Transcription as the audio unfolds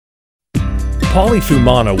Paulie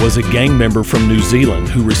Fumana was a gang member from New Zealand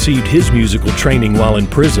who received his musical training while in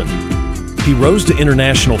prison. He rose to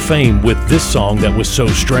international fame with this song that was so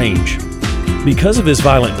strange. Because of his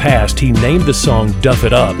violent past, he named the song Duff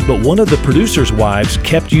It Up, but one of the producer's wives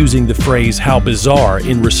kept using the phrase "how bizarre"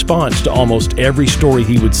 in response to almost every story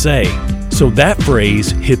he would say. So that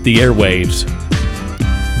phrase hit the airwaves.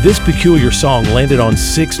 This peculiar song landed on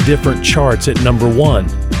 6 different charts at number 1.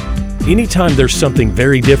 Anytime there's something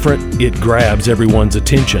very different, it grabs everyone's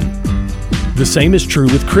attention. The same is true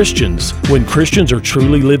with Christians. When Christians are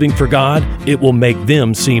truly living for God, it will make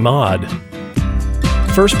them seem odd.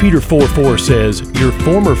 1 Peter 4:4 says, "Your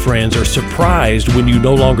former friends are surprised when you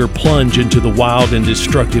no longer plunge into the wild and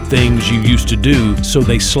destructive things you used to do, so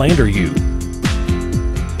they slander you."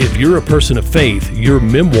 If you're a person of faith, your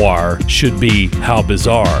memoir should be "How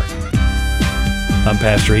Bizarre." I'm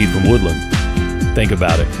Pastor Heath from Woodland. Think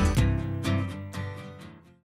about it.